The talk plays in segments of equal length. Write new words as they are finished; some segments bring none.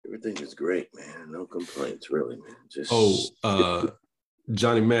Everything is great, man. No complaints, really, man. Just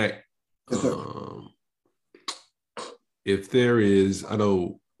Johnny Mac. Yes, sir. If there is, I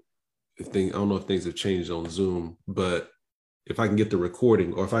don't know if things have changed on Zoom, but if I can get the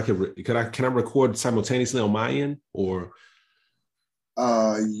recording, or if I can I record simultaneously on my end, or?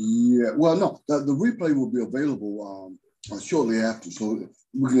 Yeah. Well, no, the replay will be available shortly after, so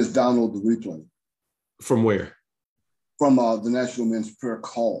we can just download the replay. From where? From the National Men's Prayer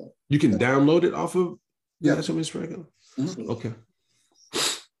Call. You can download it off of the Yeah. National Men's Prayer Call? Mm-hmm. Okay.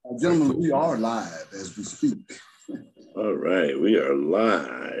 Gentlemen, cool. We are live as we speak. All right, we are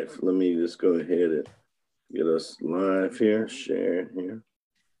live. Let me just go ahead and get us live here, share here.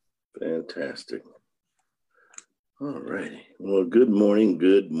 Fantastic. All righty. Well, good morning,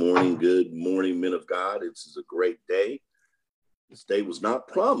 men of God. It's a great day. This day was not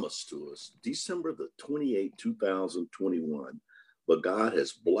promised to us, December the 28th, 2021, but God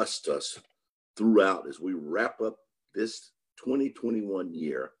has blessed us throughout as we wrap up this 2021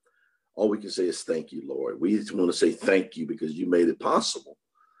 year. All we can say is thank you, Lord. We just want to say thank you because you made it possible,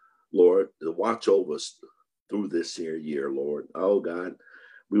 Lord, to watch over us through this year, Lord. Oh, God,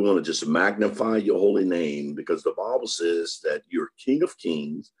 we want to just magnify your holy name because the Bible says that you're King of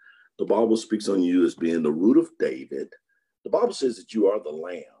Kings. The Bible speaks on you as being the root of David. The Bible says that you are the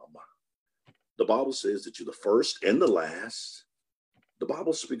Lamb. The Bible says that you're the first and the last. The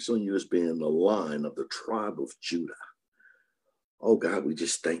Bible speaks on you as being the Lion of the tribe of Judah. Oh, God, we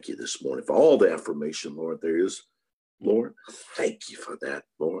just thank you this morning for all the affirmation, Lord, there is. Lord, thank you for that,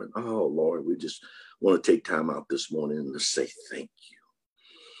 Lord. Oh, Lord, we just want to take time out this morning to say thank you.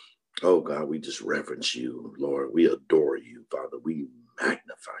 Oh, God, we just reverence you, Lord. We adore you, Father. We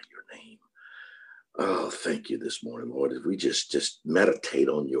magnify your name. Oh, thank you this morning, Lord. If we just meditate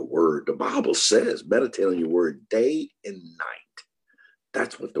on your word, the Bible says, meditate on your word day and night.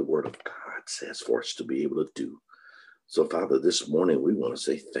 That's what the word of God says for us to be able to do. So, Father, this morning, we want to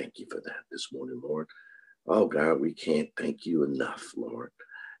say thank you for that this morning, Lord. Oh, God, we can't thank you enough, Lord.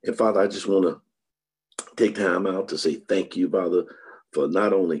 And, Father, I just want to take time out to say thank you, Father, for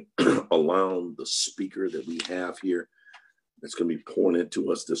not only allowing the speaker that we have here that's going to be pouring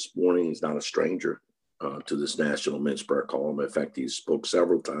into us this morning. He's not a stranger to this National Men's Prayer Call. In fact, he spoke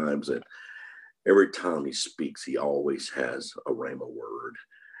several times, and every time he speaks, he always has a rhema word.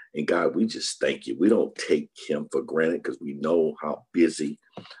 And God, we just thank you. We don't take him for granted because we know how busy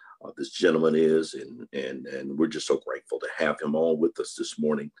this gentleman is, and we're just so grateful to have him on with us this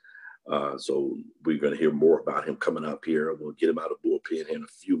morning. So we're going to hear more about him coming up here. We'll get him out of bullpen in a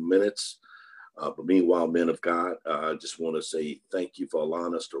few minutes. But meanwhile, men of God, I just want to say thank you for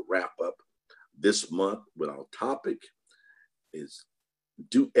allowing us to wrap up this month with our topic is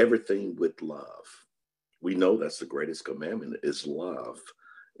do everything with love. We know that's the greatest commandment is love.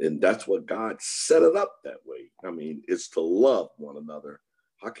 And that's what God set it up that way. I mean, it's to love one another.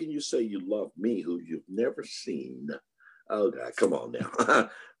 How can you say you love me who you've never seen? Oh, God, come on now.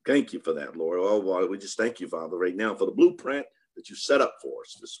 Thank you for that, Lord. Oh, boy, we just thank you, Father, right now for the blueprint that you set up for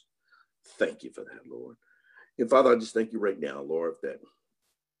us. Just thank you for that, Lord. And, Father, I just thank you right now, Lord, that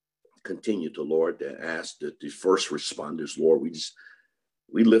continue to, Lord, to ask that the first responders, Lord,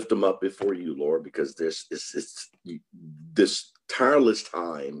 we lift them up before you, Lord, because there's this tireless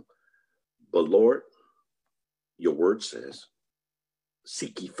time. But, Lord, your word says,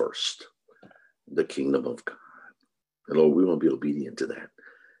 seek ye first the kingdom of God. And, Lord, we want to be obedient to that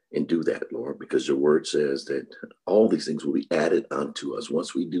and do that, Lord, because your word says that all these things will be added unto us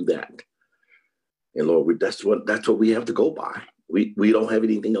once we do that. And, Lord, that's what we have to go by. We don't have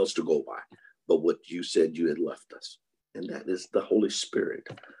anything else to go by but what you said you had left us. And that is the Holy Spirit.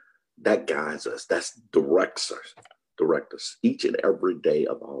 That guides us. That directs us each and every day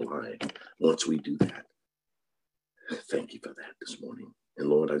of our life once we do that. Thank you for that this morning. And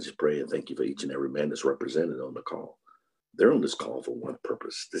Lord, I just pray and thank you for each and every man that's represented on the call. They're on this call for one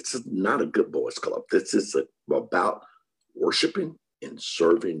purpose. This is not a good boys club. This is about worshiping and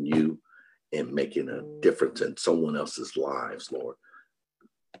serving you and making a difference in someone else's lives, Lord.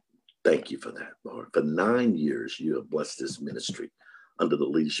 Thank you for that, Lord. For 9 years, you have blessed this ministry under the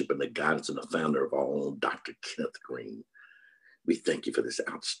leadership and the guidance and the founder of our own Dr. Kenneth Green. We thank you for this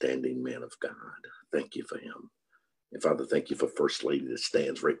outstanding man of God. Thank you for him. And Father, thank you for First Lady that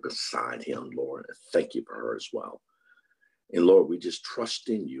stands right beside him, Lord. Thank you for her as well. And Lord, we just trust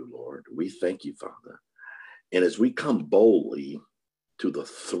in you, Lord. We thank you, Father. And as we come boldly to the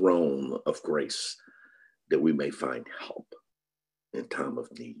throne of grace, that we may find help in time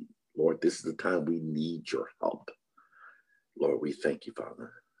of need. Lord, this is the time we need your help. Lord, we thank you,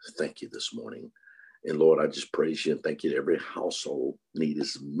 Father. Thank you this morning. And Lord, I just praise you and thank you that every household need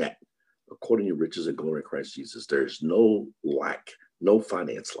is met according to your riches and glory in Christ Jesus. There's no lack, no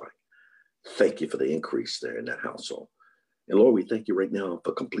finance lack. Thank you for the increase there in that household. And Lord, we thank you right now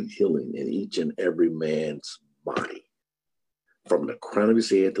for complete healing in each and every man's body. From the crown of his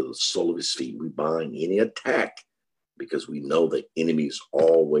head to the sole of his feet, we bind any attack because we know the enemy is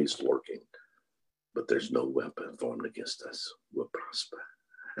always lurking. But there's no weapon formed against us will prosper.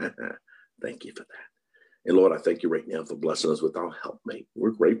 Thank you for that. And Lord, I thank you right now for blessing us with our helpmate.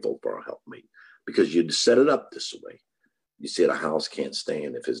 We're grateful for our helpmate because you set it up this way. You said a house can't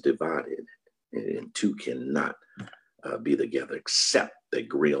stand if it's divided, and two cannot be together except they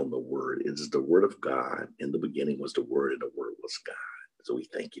agree on the word. It is the word of God. In the beginning was the word, and the word was God. So we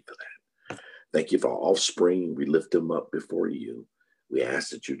thank you for that. Thank you for our offspring. We lift them up before you. We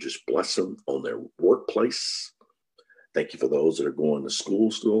ask that you just bless them on their workplace. Thank you for those that are going to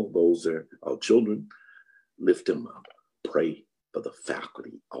school still, those that are children. Lift them up. Pray for the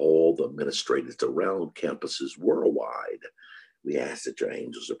faculty, all the administrators around campuses worldwide. We ask that your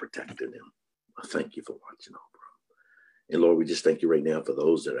angels are protecting them. Thank you for watching over them. And Lord, we just thank you right now for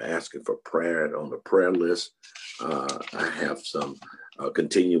those that are asking for prayer and on the prayer list. I have some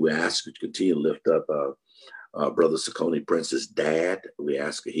we ask you to continue to lift up Brother Sakoni Prince's dad. We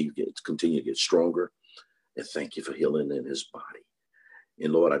ask that he continue to get stronger. And thank you for healing in his body.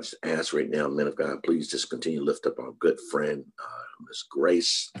 And Lord, I just ask right now, men of God, please just continue to lift up our good friend, Miss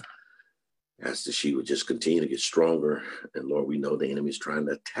Grace. Ask that she would just continue to get stronger. And Lord, we know the enemy is trying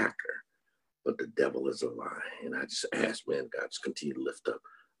to attack her, but the devil is a lie. And I just ask, man, God, just continue to lift up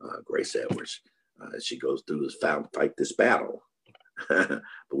Grace Edwards as she goes through this fight this battle. But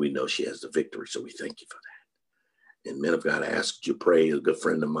we know she has the victory, so we thank you for that. And men of God, I ask that you pray. A good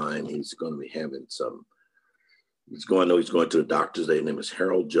friend of mine, he's going to be having he's going to the doctor's. His name is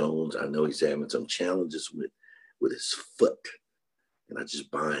Harold Jones. I know he's having some challenges with his foot. And I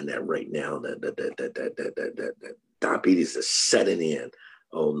just bind that right now, that diabetes is setting in.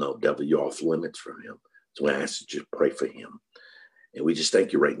 Oh no, devil, you're off limits from him. So I ask that you pray for him. And we just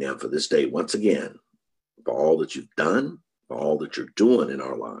thank you right now for this day, once again, for all that you've done, for all that you're doing in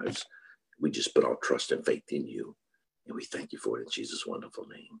our lives. We just put our trust and faith in you. And we thank you for it in Jesus' wonderful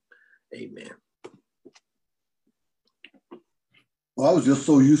name. Amen. Well, I was just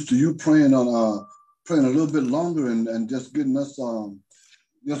so used to you praying a little bit longer and just getting us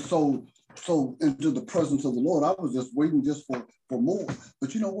just so into the presence of the Lord. I was just waiting just for more.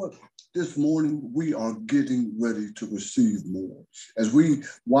 But you know what? This morning we are getting ready to receive more. As we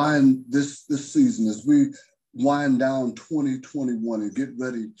wind this season, as we wind down 2021 and get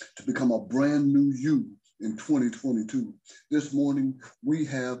ready to become a brand new you in 2022. This morning, we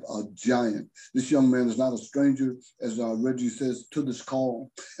have a giant. This young man is not a stranger, as Reggie says, to this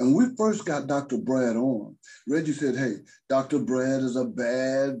call. And when we first got Dr. Brad on, Reggie said, hey, Dr. Brad is a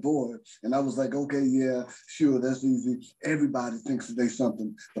bad boy. And I was like, okay, yeah, sure, that's easy. Everybody thinks that they're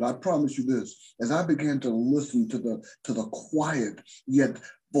something. But I promise you this, as I began to listen to the quiet, yet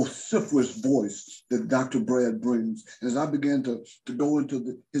vociferous voice that Dr. Brad brings. As I began to go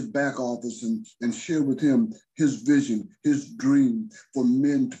into his back office and share with him his vision, his dream for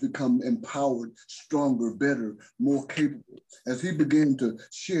men to become empowered, stronger, better, more capable. As he began to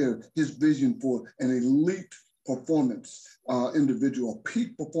share his vision for an elite performance individual, a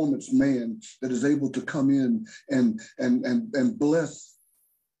peak performance man that is able to come in and bless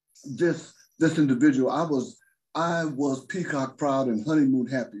this individual. I was peacock proud and honeymoon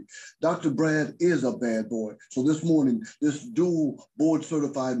happy. Dr. Brad is a bad boy. So this morning, this dual board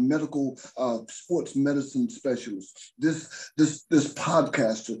certified medical sports medicine specialist, this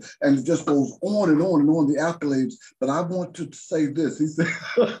podcaster, and it just goes on and on and on, the accolades. But I want to say this. He said,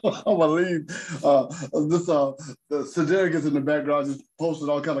 I'm gonna leave the Cedric is in the background, just posted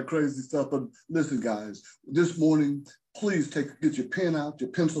all kind of crazy stuff. But listen, guys, this morning, please get your pen out, your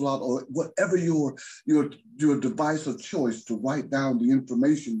pencil out, or whatever your device of choice to write down the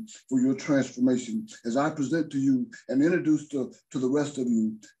information for your transformation as I present to you and introduce to the rest of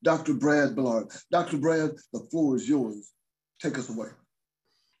you, Dr. Brad Ballard. Dr. Brad, the floor is yours. Take us away.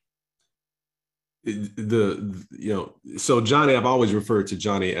 So Johnny, I've always referred to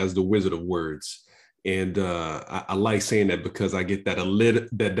Johnny as the Wizard of Words. And I like saying that because I get that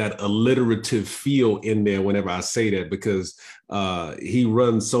alliterative feel in there whenever I say that, because he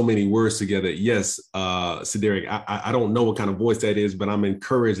runs so many words together. Yes, Cedric, I don't know what kind of voice that is, but I'm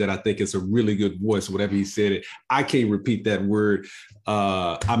encouraged that I think it's a really good voice. Whatever he said it, I can't repeat that word.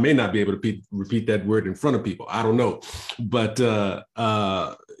 I may not be able to repeat that word in front of people. I don't know, but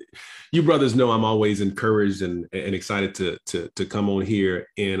you brothers know I'm always encouraged and excited to come on here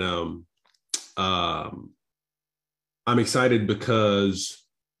and I'm excited because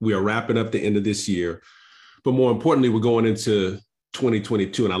we are wrapping up the end of this year, but more importantly, we're going into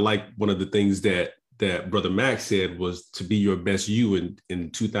 2022. And I like one of the things that Brother Max said was to be your best you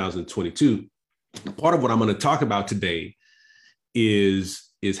in 2022. Part of what I'm going to talk about today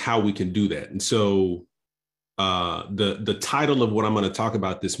is how we can do that. And so the title of what I'm going to talk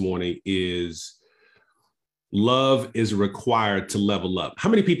about this morning is Love is Required to Level Up. How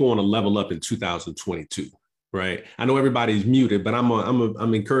many people want to level up in 2022? Right? I know everybody's muted, but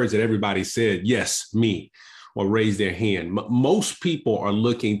I'm encouraged that everybody said yes, me, or raise their hand. Most people are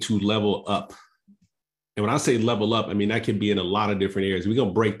looking to level up. And when I say level up, I mean, that can be in a lot of different areas. We're going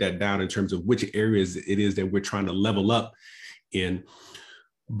to break that down in terms of which areas it is that we're trying to level up in.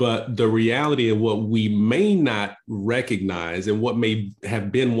 But the reality of what we may not recognize and what may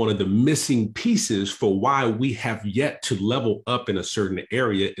have been one of the missing pieces for why we have yet to level up in a certain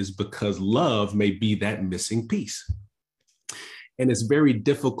area is because love may be that missing piece. And it's very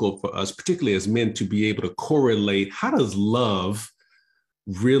difficult for us, particularly as men, to be able to correlate. How does love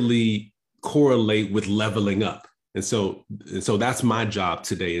really correlate with leveling up? And so that's my job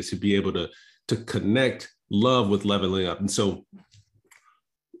today, is to be able to connect love with leveling up. And so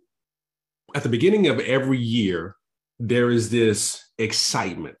at the beginning of every year, there is this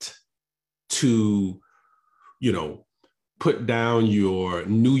excitement to, put down your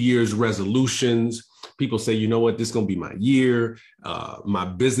New Year's resolutions. People say, you know what, this is going to be my year. My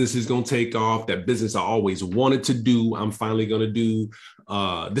business is going to take off. That business I always wanted to do, I'm finally going to do.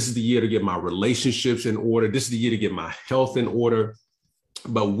 This is the year to get my relationships in order. This is the year to get my health in order.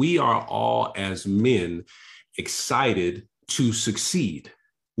 But we are all, as men, excited to succeed.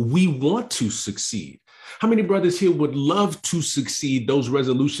 We want to succeed. How many brothers here would love to succeed? Those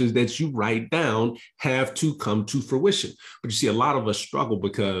resolutions that you write down have to come to fruition. But you see, a lot of us struggle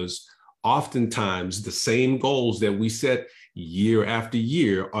because oftentimes the same goals that we set year after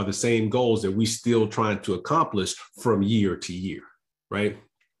year are the same goals that we still trying to accomplish from year to year, right?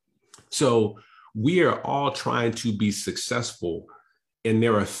 So we are all trying to be successful. And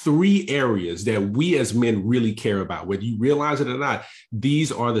there are three areas that we as men really care about. Whether you realize it or not,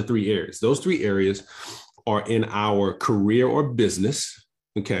 these are the three areas. Those three areas are in our career or business,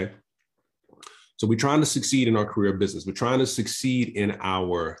 okay? So we're trying to succeed in our career business. We're trying to succeed in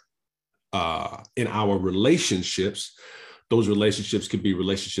our relationships. Those relationships could be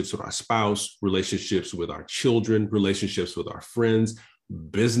relationships with our spouse, relationships with our children, relationships with our friends,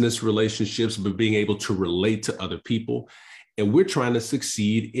 business relationships, but being able to relate to other people. And we're trying to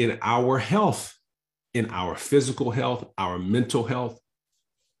succeed in our health, in our physical health, our mental health.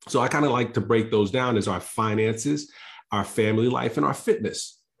 So I kind of like to break those down as our finances, our family life, and our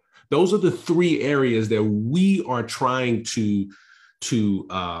fitness. Those are the three areas that we are trying to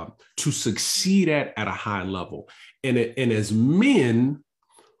succeed at a high level. And as men,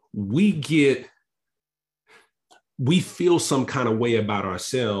 we feel some kind of way about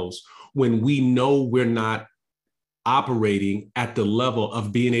ourselves when we know we're not operating at the level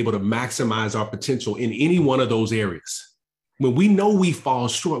of being able to maximize our potential in any one of those areas. When we know we fall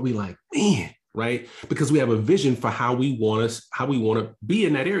short, we like, man, right? Because we have a vision for how we want to be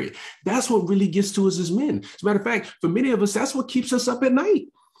in that area. That's what really gets to us as men. As a matter of fact, for many of us, that's what keeps us up at night.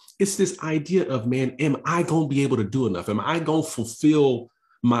 It's this idea of, man, am I going to be able to do enough? Am I going to fulfill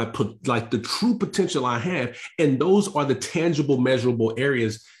the true potential I have? And those are the tangible, measurable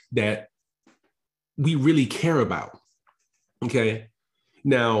areas that we really care about. Okay.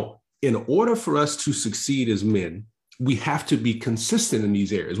 Now, in order for us to succeed as men, we have to be consistent in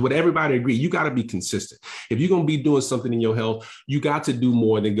these areas. Would everybody agree? You got to be consistent. If you're going to be doing something in your health, you got to do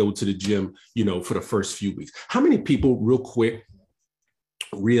more than go to the gym, for the first few weeks. How many people, real quick,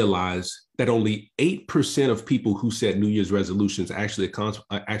 realize that only 8% of people who set New Year's resolutions actually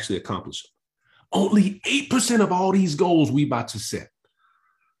accomplish them? Only 8% of all these goals we about to set.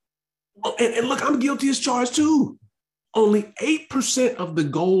 And look, I'm guilty as charged too. Only 8% of the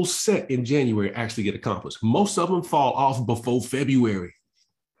goals set in January actually get accomplished. Most of them fall off before February,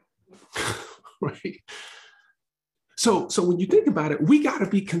 right? So when you think about it, we got to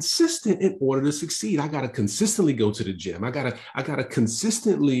be consistent in order to succeed. I got to consistently go to the gym. I got to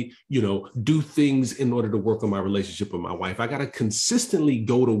consistently, do things in order to work on my relationship with my wife. I got to consistently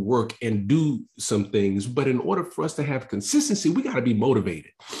go to work and do some things. But in order for us to have consistency, we got to be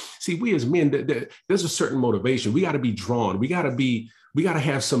motivated. See, we as men, there's a certain motivation. We got to be drawn. We got to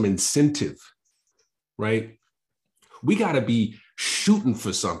have some incentive, right? We got to be shooting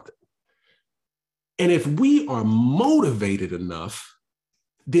for something. And if we are motivated enough,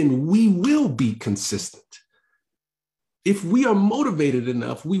 then we will be consistent. If we are motivated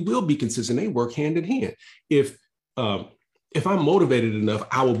enough, we will be consistent. They work hand in hand. If I'm motivated enough,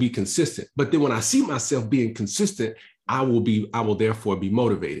 I will be consistent. But then when I see myself being consistent, I will therefore be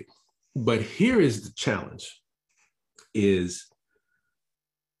motivated. But here is the challenge is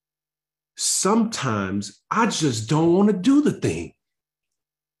sometimes I just don't want to do the thing.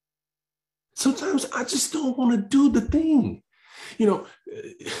 Sometimes I just don't want to do the thing. You know,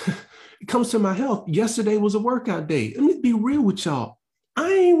 it comes to my health. Yesterday was a workout day. Let me be real with y'all. I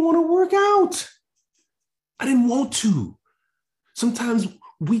ain't want to work out. I didn't want to. Sometimes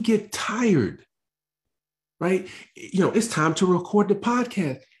we get tired, right? You know, it's time to record the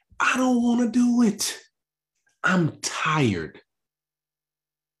podcast. I don't want to do it. I'm tired.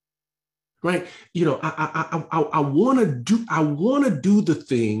 Right? You know, I want to do the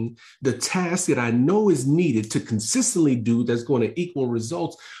thing, the task that I know is needed to consistently do that's going to equal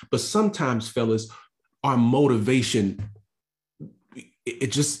results. But sometimes, fellas, our motivation,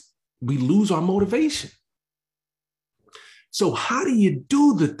 we lose our motivation. So how do you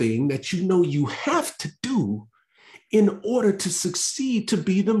do the thing that you know you have to do in order to succeed, to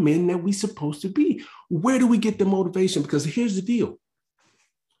be the men that we're supposed to be? Where do we get the motivation? Because here's the deal.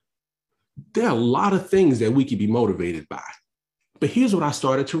 There are a lot of things that we can be motivated by. But here's what I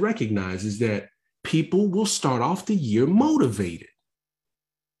started to recognize is that people will start off the year motivated,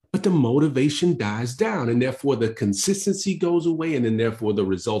 but the motivation dies down, and therefore the consistency goes away, and then therefore the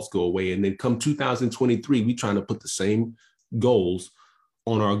results go away. And then come 2023, we're trying to put the same goals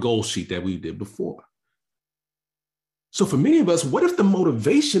on our goal sheet that we did before. So for many of us, what if the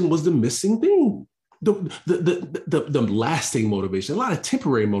motivation was the missing thing? The lasting motivation, a lot of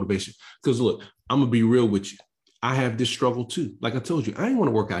temporary motivation. Because look, I'm gonna be real with you. I have this struggle too. Like I told you, I didn't want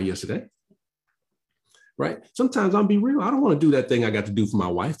to work out yesterday. Right? Sometimes I'll be real. I don't want to do that thing I got to do for my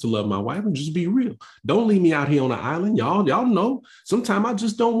wife, to love my wife, and just be real. Don't leave me out here on an island. Y'all know. Sometimes I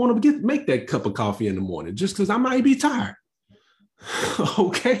just don't want to make that cup of coffee in the morning just because I might be tired.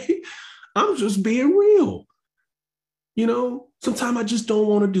 Okay? I'm just being real. You know, sometimes I just don't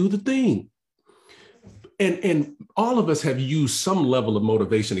want to do the thing. And all of us have used some level of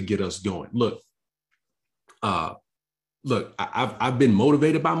motivation to get us going. Look, I've been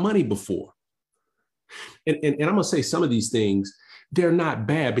motivated by money before. And I'm going to say some of these things, they're not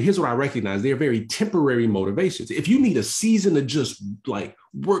bad, but here's what I recognize. They're very temporary motivations. If you need a season to just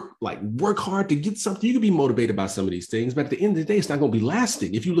work hard to get something, you can be motivated by some of these things, but at the end of the day, it's not going to be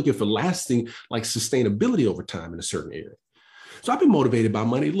lasting. If you're looking for lasting, like sustainability over time in a certain area. So I've been motivated by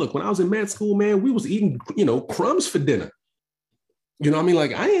money. Look, when I was in med school, man, we was eating, crumbs for dinner. You know what I mean?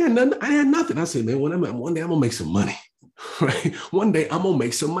 Like I had nothing. I said, man, one day I'm gonna make some money, right? One day I'm gonna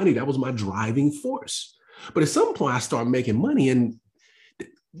make some money. That was my driving force. But at some point I started making money and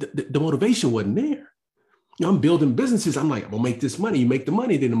the motivation wasn't there. You know, I'm building businesses. I'm like, I'm gonna make this money. You make the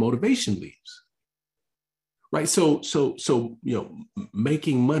money, then the motivation leaves. Right? So,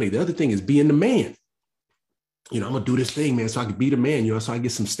 making money. The other thing is being the man. I'm going to do this thing, man, so I can be the man, so I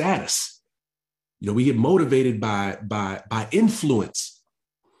get some status. We get motivated by influence.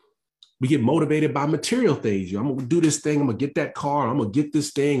 We get motivated by material things. I'm going to do this thing. I'm going to get that car. I'm going to get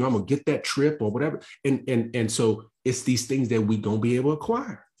this thing. I'm going to get that trip or whatever. And so it's these things that we're going to be able to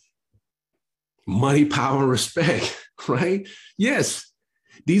acquire. Money, power, and respect, right? Yes,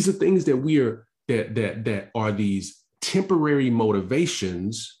 these are things that that are these temporary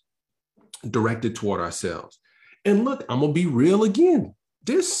motivations directed toward ourselves. And look, I'm going to be real again.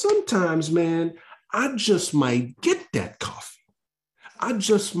 There's sometimes, man, I just might get that coffee. I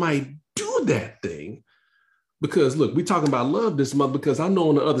just might do that thing because, look, we're talking about love this month because I know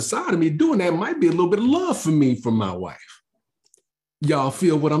on the other side of me doing that might be a little bit of love for me from my wife. Y'all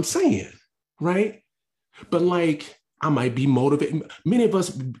feel what I'm saying, right? But like, I might be motivated. Many of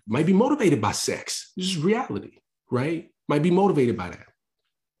us might be motivated by sex. This is reality, right? Might be motivated by that.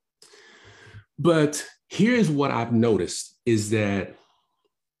 But here's what I've noticed is that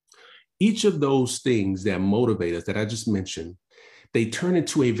each of those things that motivate us that I just mentioned, they turn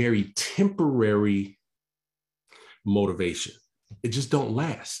into a very temporary motivation. It just don't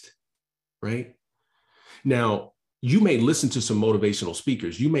last, right? Now, you may listen to some motivational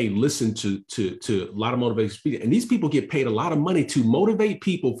speakers. You may listen to a lot of motivational speakers. And these people get paid a lot of money to motivate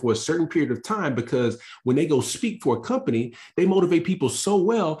people for a certain period of time because when they go speak for a company, they motivate people so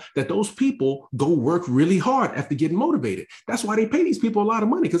well that those people go work really hard after getting motivated. That's why they pay these people a lot of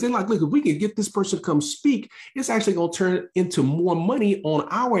money because they're like, look, if we can get this person to come speak, it's actually going to turn into more money on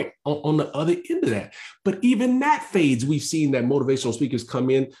the other end of that. But even that fades. We've seen that motivational speakers come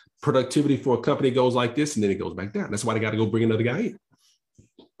in, productivity for a company goes like this, and then it goes back down. That's why they got to go bring another guy in.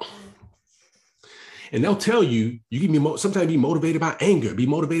 And they'll tell you, you can be sometimes be motivated by anger, be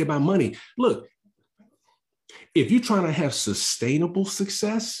motivated by money. Look, if you're trying to have sustainable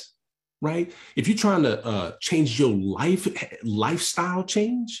success, right? If you're trying to change your lifestyle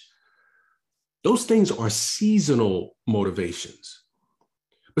change, those things are seasonal motivations.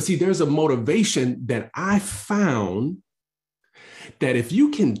 But see, there's a motivation that I found that if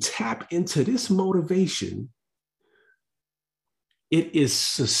you can tap into this motivation, it is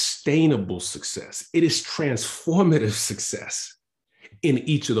sustainable success. It is transformative success in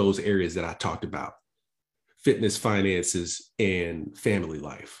each of those areas that I talked about: fitness, finances, and family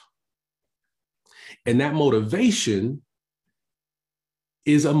life. And that motivation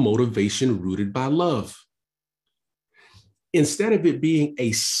is a motivation rooted by love. Instead of it being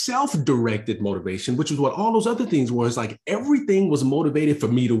a self-directed motivation, which is what all those other things were, it's like everything was motivated for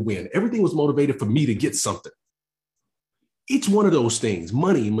me to win. Everything was motivated for me to get something. Each one of those things,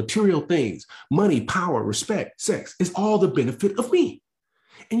 money, material things, money, power, respect, sex, is all the benefit of me.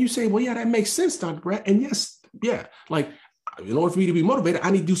 And you say, well, yeah, that makes sense, Dr. Brad. And yes, yeah, like in order for me to be motivated,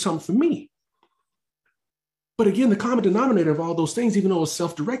 I need to do something for me. But again, the common denominator of all those things, even though it's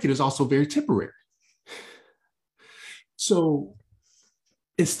self-directed, is also very temporary. So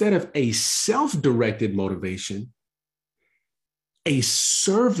instead of a self-directed motivation, a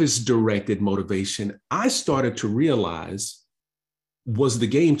service-directed motivation, I started to realize was the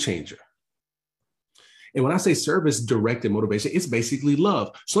game changer. And when I say service-directed motivation, it's basically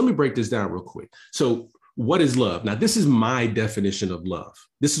love. So let me break this down real quick. So what is love? Now, this is my definition of love.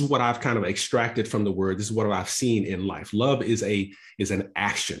 This is what I've kind of extracted from the word. This is what I've seen in life. Love is an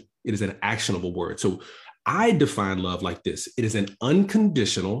action. It is an actionable word. So I define love like this. It is an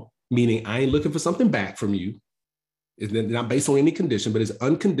unconditional, meaning I ain't looking for something back from you. It's not based on any condition, but it's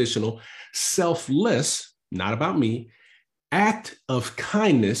unconditional, selfless, not about me, act of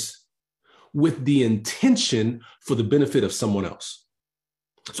kindness with the intention for the benefit of someone else.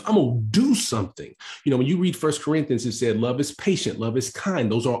 So I'm going to do something. You know, when you read 1 Corinthians, it said love is patient, love is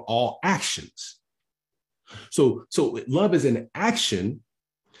kind. Those are all actions. So love is an action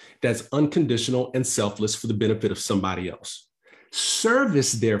that's unconditional and selfless for the benefit of somebody else.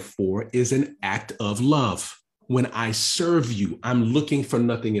 Service, therefore, is an act of love. When I serve you, I'm looking for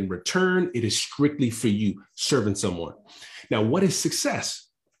nothing in return. It is strictly for you, serving someone. Now, what is success?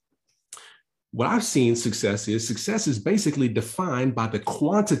 What I've seen success is basically defined by the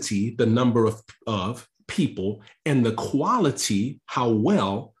quantity, the number of people, and the quality, how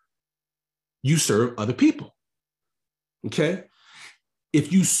well you serve other people. Okay?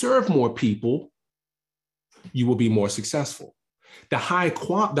 If you serve more people, you will be more successful. The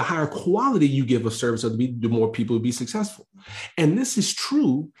higher quality you give of service, the more people will be successful. And this is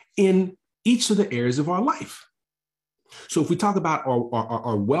true in each of the areas of our life. So if we talk about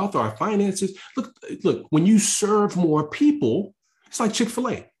our wealth, our finances, look, when you serve more people, it's like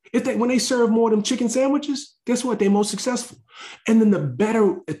Chick-fil-A. When they serve more of them chicken sandwiches, guess what? They're most successful. And then the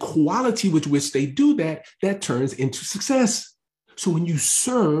better quality with which they do that turns into success. So when you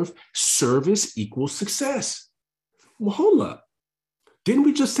serve, service equals success. Well, hold up. Didn't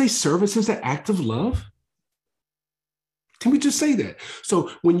we just say service is an act of love? Didn't we just say that? So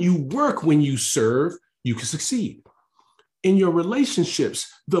when you work, when you serve, you can succeed. In your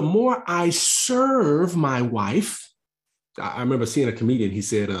relationships, the more I serve my wife, I remember seeing a comedian, he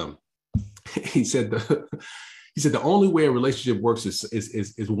said the only way a relationship works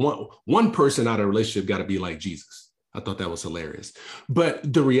is one person out of a relationship got to be like Jesus. I thought that was hilarious.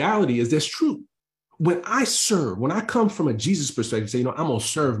 But the reality is that's true. When I serve, when I come from a Jesus perspective, say, I'm going to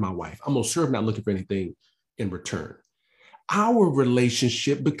serve my wife. I'm going to serve, not looking for anything in return. Our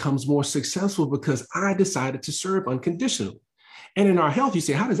relationship becomes more successful because I decided to serve unconditionally. And in our health, you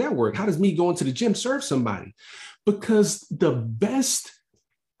say, how does that work? How does me going to the gym serve somebody? Because the best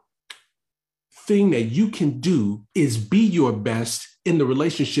thing that you can do is be your best in the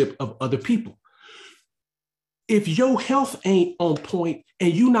relationship of other people. If your health ain't on point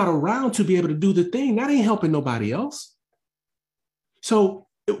and you're not around to be able to do the thing, that ain't helping nobody else. So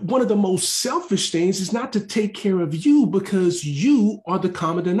one of the most selfish things is not to take care of you because you are the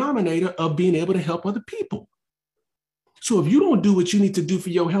common denominator of being able to help other people. So if you don't do what you need to do for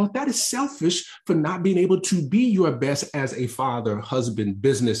your health, that is selfish for not being able to be your best as a father, husband,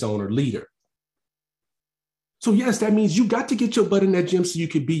 business owner, leader. So yes, that means you got to get your butt in that gym so you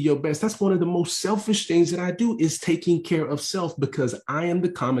can be your best. That's one of the most selfish things that I do is taking care of self because I am the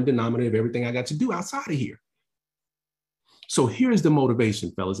common denominator of everything I got to do outside of here. So here's the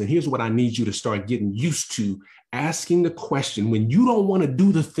motivation, fellas, and here's what I need you to start getting used to asking the question when you don't want to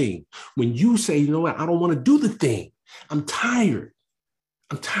do the thing, when you say, you know what, I don't want to do the thing. I'm tired.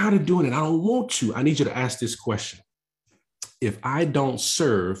 I'm tired of doing it. I don't want to. I need you to ask this question. If I don't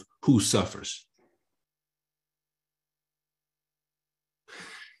serve, who suffers?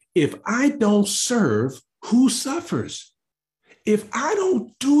 If I don't serve, who suffers? If I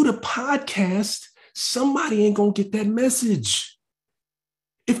don't do the podcast, somebody ain't going to get that message.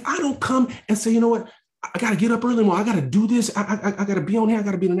 If I don't come and say, you know what, I got to get up early more, I got to do this, I got to be on here, I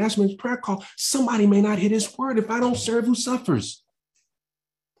got to be in the National Prayer Call, somebody may not hear this word. If I don't serve, who suffers?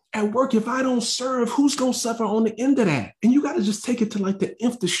 At work, if I don't serve, who's going to suffer on the end of that? And you got to just take it to like the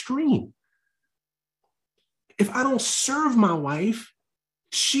nth extreme. If I don't serve my wife,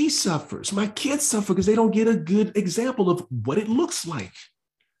 she suffers. My kids suffer because they don't get a good example of what it looks like.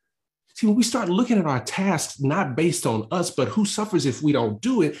 See, when we start looking at our tasks, not based on us, but who suffers if we don't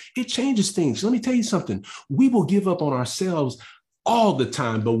do it, it changes things. Let me tell you something. We will give up on ourselves all the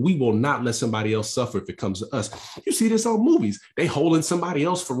time, but we will not let somebody else suffer if it comes to us. You see this on movies. They holding somebody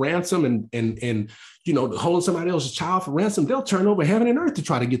else for ransom and you know, holding somebody else's child for ransom. They'll turn over heaven and earth to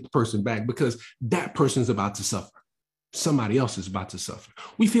try to get the person back because that person's about to suffer. Somebody else is about to suffer.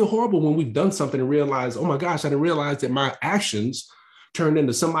 We feel horrible when we've done something and realize, oh my gosh, I didn't realize that my actions turned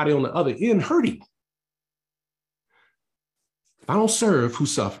into somebody on the other end hurting. If I don't serve, who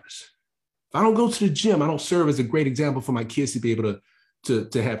suffers? If I don't go to the gym, I don't serve as a great example for my kids to be able to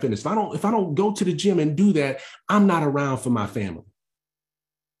have fitness. If I don't go to the gym and do that, I'm not around for my family.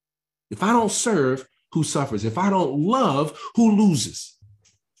 If I don't serve, who suffers? If I don't love, who loses?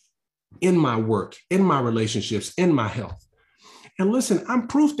 In my work, in my relationships, in my health. And listen, I'm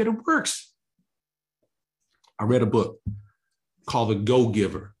proof that it works. I read a book called The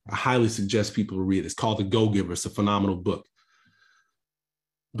Go-Giver. I highly suggest people to read it. It's called The Go-Giver. It's a phenomenal book.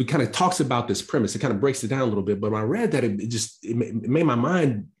 It kind of talks about this premise. It kind of breaks it down a little bit. But when I read that, it made my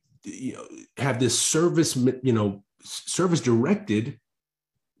mind, you know, have this service directed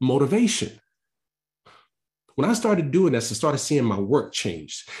motivation. When I started doing this, I started seeing my work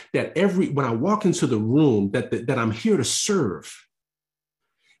change. That when I walk into the room, that I'm here to serve.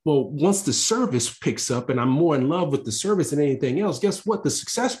 Well, once the service picks up and I'm more in love with the service than anything else, guess what? The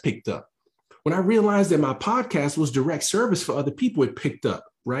success picked up. When I realized that my podcast was direct service for other people, it picked up,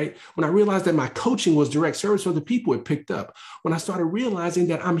 right? When I realized that my coaching was direct service for other people, it picked up. When I started realizing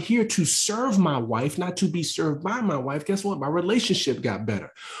that I'm here to serve my wife, not to be served by my wife, guess what? My relationship got better.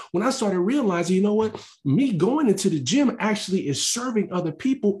 When I started realizing, you know what? Me going into the gym actually is serving other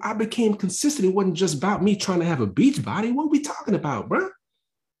people, I became consistent. It wasn't just about me trying to have a beach body. What are we talking about, bro?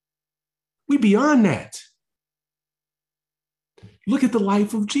 We beyond that. Look at the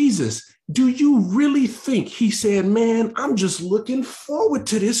life of Jesus. Do you really think he said, man, I'm just looking forward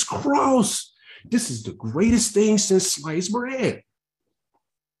to this cross. This is the greatest thing since sliced bread.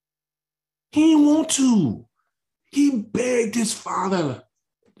 He didn't want to. He begged his father,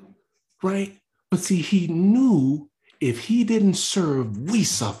 right? But see, he knew if he didn't serve, we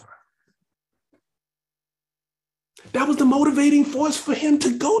suffer. That was the motivating force for him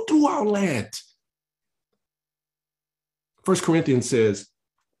to go through all that. 1 Corinthians says,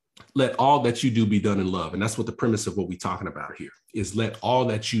 let all that you do be done in love. And that's what the premise of what we're talking about here is, let all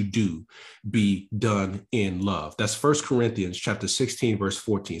that you do be done in love. That's 1 Corinthians chapter 16, verse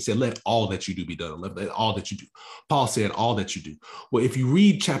 14. It said, let all that you do be done in love. Let all that you do. Paul said, all that you do. Well, if you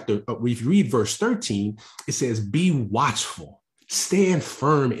read verse 13, it says, be watchful, stand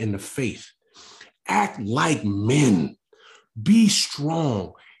firm in the faith, act like men, be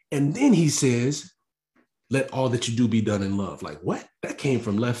strong. And then he says, let all that you do be done in love. Like, what? That came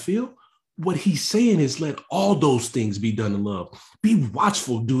from left field. What he's saying is, let all those things be done in love. Be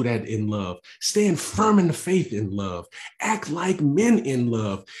watchful, do that in love. Stand firm in the faith in love. Act like men in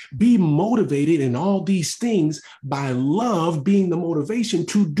love. Be motivated in all these things by love being the motivation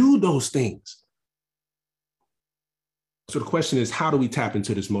to do those things. So the question is, how do we tap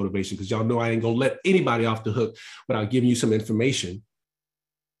into this motivation? Because y'all know I ain't going to let anybody off the hook without giving you some information.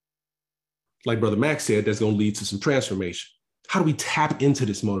 Like Brother Max said, that's going to lead to some transformation. How do we tap into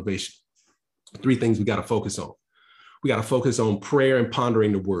this motivation? 3 things we got to focus on. We got to focus on prayer and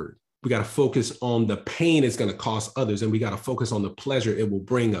pondering the word. We got to focus on the pain it's going to cause others, and we got to focus on the pleasure it will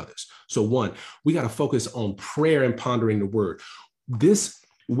bring others. So 1, we got to focus on prayer and pondering the word.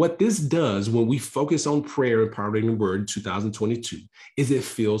 What this does when we focus on prayer and pondering the word in 2022 is it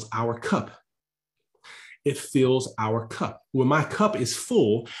fills our cup. It fills our cup. When my cup is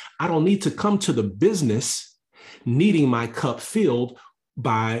full, I don't need to come to the business needing my cup filled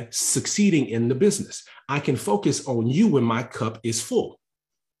by succeeding in the business. I can focus on you when my cup is full.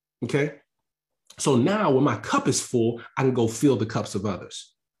 Okay? So now when my cup is full, I can go fill the cups of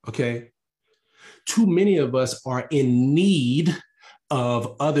others. Okay? Too many of us are in need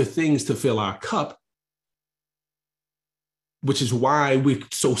of other things to fill our cup, which is why we're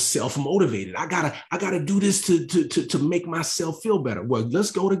so self-motivated. I gotta do this to make myself feel better. Well,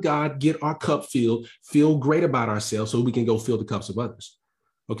 let's go to God, get our cup filled, feel great about ourselves so we can go fill the cups of others.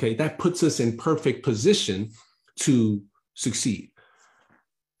 Okay, that puts us in perfect position to succeed.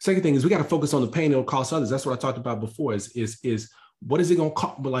 Second thing is we got to focus on the pain it'll cost others. That's what I talked about before is what is it going to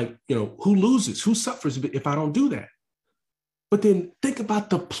cost? Like, who loses, who suffers if I don't do that? But then think about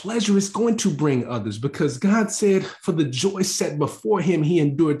the pleasure it's going to bring others, because God said for the joy set before him, he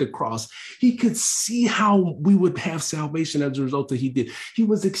endured the cross. He could see how we would have salvation as a result that he did. He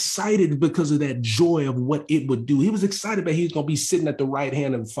was excited because of that joy of what it would do. He was excited that he's going to be sitting at the right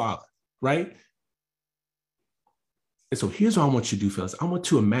hand of the Father, right? And so here's what I want you to do, fellas. I want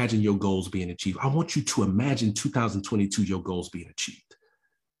to imagine your goals being achieved. I want you to imagine 2022, your goals being achieved.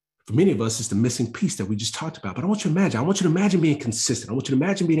 For many of us, it's the missing piece that we just talked about. But I want you to imagine being consistent. I want you to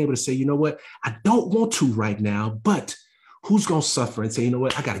imagine being able to say, you know what, I don't want to right now, but who's going to suffer and say, you know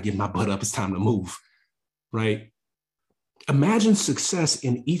what, I got to get my butt up. It's time to move, right? Imagine success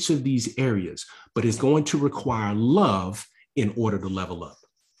in each of these areas, but it's going to require love in order to level up.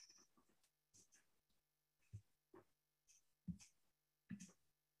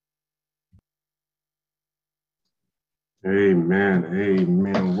 Amen.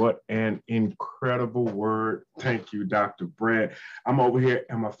 Amen. What an incredible word. Thank you, Dr. Brad. I'm over here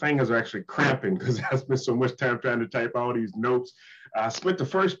and my fingers are actually cramping because I spent so much time trying to type all these notes. I spent the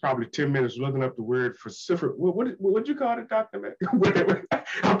first probably 10 minutes looking up the word vociferous. What'd you call it, Dr. I'm trying to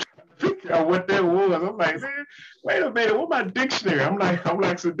figure out what that was. I'm like, man, wait a minute, what my dictionary? I'm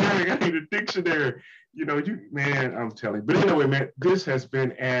like, so dang, I need a dictionary. I'm telling you. But anyway, man, this has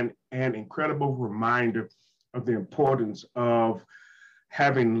been an incredible reminder of the importance of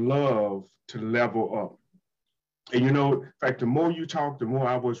having love to level up. And in fact, the more you talk, the more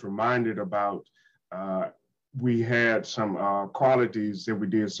I was reminded about, we had some qualities that we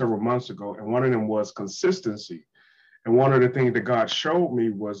did several months ago, and one of them was consistency. And one of the things that God showed me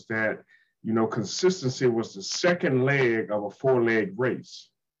was that, consistency was the second leg of a 4-leg race.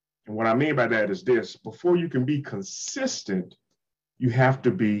 And what I mean by that is this: before you can be consistent, you have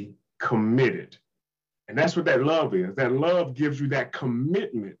to be committed. And that's what that love is. That love gives you that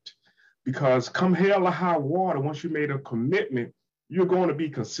commitment, because come hell or high water, once you made a commitment, you're going to be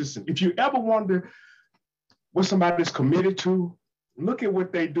consistent. If you ever wonder what somebody is committed to, look at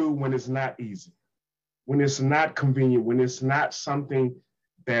what they do when it's not easy, when it's not convenient, when it's not something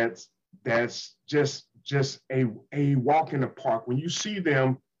that's just a walk in the park. When you see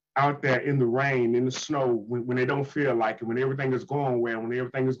them out there in the rain, in the snow, when they don't feel like it, when everything is going well, when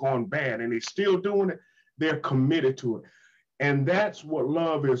everything is going bad, and they're still doing it, they're committed to it. And that's what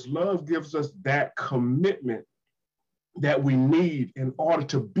love is. Love gives us that commitment that we need in order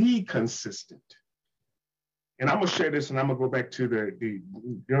to be consistent. And I'm going to share this, and I'm going to go back to the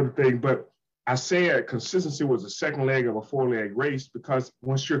other thing. But I said consistency was the second leg of a 4-leg race, because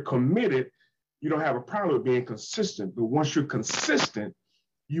once you're committed, you don't have a problem with being consistent. But once you're consistent,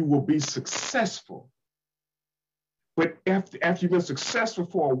 you will be successful. But after you've been successful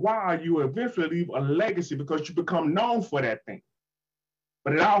for a while, you will eventually leave a legacy because you become known for that thing.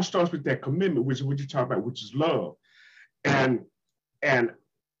 But it all starts with that commitment, which is what you talk about, which is love. And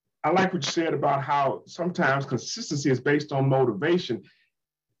I like what you said about how sometimes consistency is based on motivation.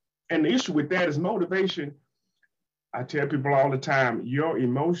 And the issue with that is motivation. I tell people all the time, your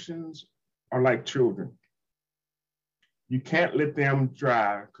emotions are like children. You can't let them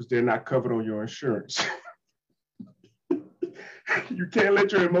drive because they're not covered on your insurance. You can't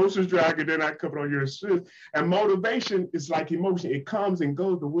let your emotions drive because they're not covered on your insurance. And motivation is like emotion. It comes and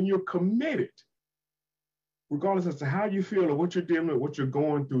goes. But when you're committed, regardless as to how you feel or what you're dealing with, what you're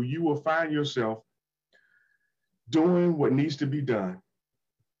going through, you will find yourself doing what needs to be done.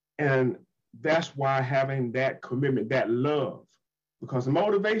 And that's why having that commitment, that love, because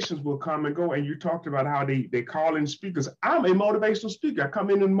motivations will come and go. And you talked about how they call in speakers. I'm a motivational speaker. I come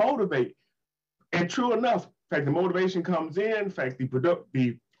in and motivate. And true enough, in fact, the motivation comes in fact,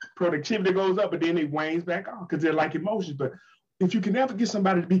 the productivity goes up, but then it wanes back off because they're like emotions. But if you can ever get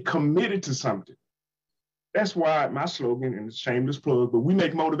somebody to be committed to something, that's why my slogan, and it's a shameless plug, but we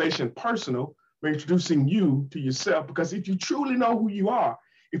make motivation personal. We're introducing you to yourself, because if you truly know who you are,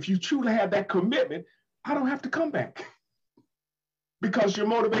 if you truly have that commitment, I don't have to come back, because your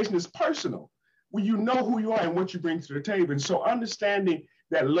motivation is personal. When you know who you are and what you bring to the table. And so understanding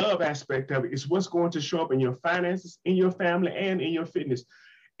that love aspect of it is what's going to show up in your finances, in your family, and in your fitness.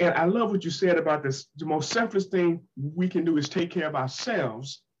 And I love what you said about this. The most selfless thing we can do is take care of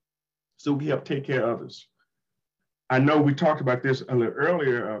ourselves so we help take care of others. I know we talked about this a little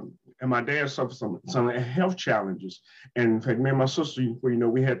earlier, and my dad suffered some health challenges. And in fact, me and my sister,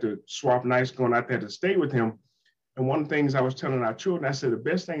 we had to swap nights going out there to stay with him. And one of the things I was telling our children, I said, the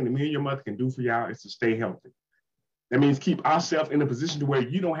best thing that me and your mother can do for y'all is to stay healthy. That means keep ourselves in a position to where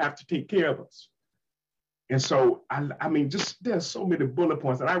you don't have to take care of us. And so, I mean, just there's so many bullet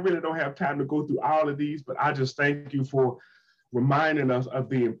points, and I really don't have time to go through all of these, but I just thank you for reminding us of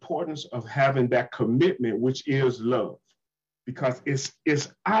the importance of having that commitment, which is love, because it's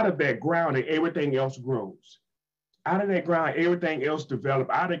out of that ground that everything else grows. Out of that ground, everything else develops.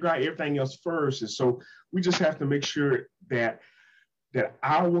 Out of that ground, everything else flourishes. So we just have to make sure that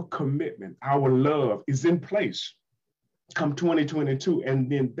our commitment, our love is in place come 2022. And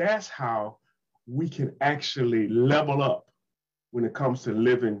then that's how we can actually level up when it comes to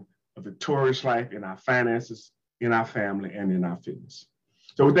living a victorious life in our finances, in our family, and in our fitness.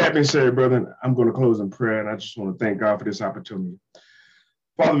 So with that being said, brother, I'm going to close in prayer, and I just want to thank God for this opportunity.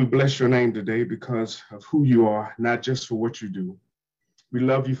 Father, we bless your name today because of who you are, not just for what you do. We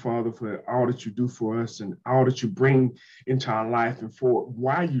love you, Father, for all that you do for us and all that you bring into our life and for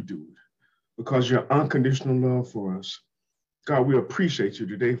why you do it, because your unconditional love for us. God, we appreciate you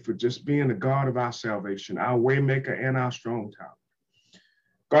today for just being the God of our salvation, our waymaker and our strong tower.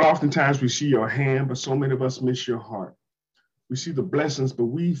 God, oftentimes we see your hand, but so many of us miss your heart. We see the blessings, but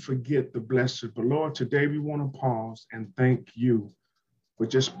we forget the blessed. But Lord, today we want to pause and thank you for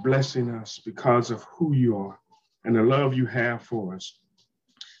just blessing us because of who you are and the love you have for us.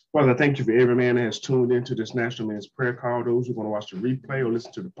 Father, I thank you for every man that has tuned into this National Men's Prayer Call, those who are going to watch the replay or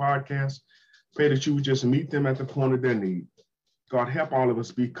listen to the podcast. Pray that you would just meet them at the point of their need. God, help all of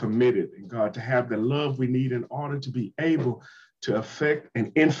us be committed, and God, to have the love we need in order to be able to affect and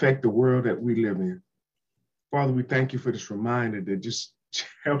infect the world that we live in. Father, we thank you for this reminder that just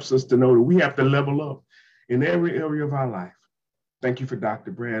helps us to know that we have to level up in every area of our life. Thank you for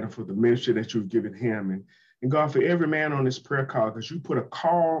Dr. Brad and for the ministry that you've given him. And God, for every man on this prayer call, because you put a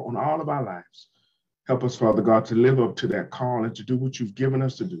call on all of our lives. Help us, Father God, to live up to that call and to do what you've given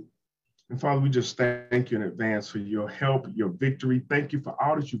us to do. And Father, we just thank you in advance for your help, your victory. Thank you for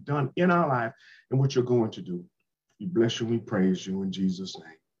all that you've done in our life and what you're going to do. We bless you, we praise you in Jesus'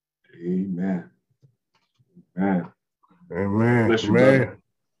 name. Amen. Amen. Amen. Bless you, Amen.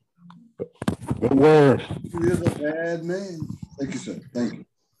 Good word. He is a bad man. Thank you, sir. Thank you.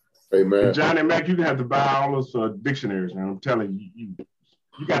 Amen. And Johnny Mac, you have to buy all those dictionaries, man. I'm telling you,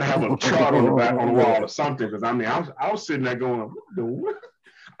 you got to have a chart on the back on the wall or something. Because I mean, I was sitting there going,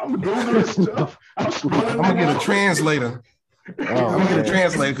 I'm Googling stuff. I'm gonna get a translator. I'm gonna get a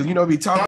translator because be talking.